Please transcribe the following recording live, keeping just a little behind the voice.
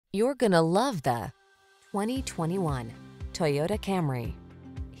You're gonna love the 2021 Toyota Camry.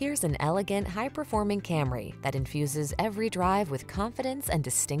 Here's an elegant, high-performing Camry that infuses every drive with confidence and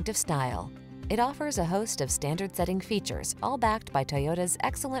distinctive style. It offers a host of standard-setting features, all backed by Toyota's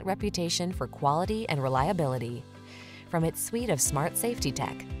excellent reputation for quality and reliability. From its suite of smart safety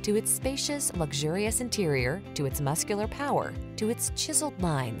tech, to its spacious, luxurious interior, to its muscular power, to its chiseled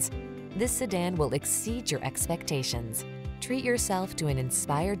lines, this sedan will exceed your expectations. Treat yourself to an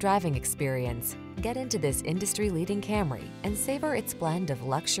inspired driving experience. Get into this industry-leading Camry and savor its blend of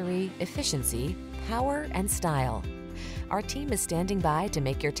luxury, efficiency, power, and style. Our team is standing by to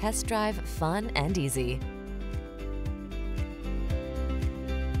make your test drive fun and easy.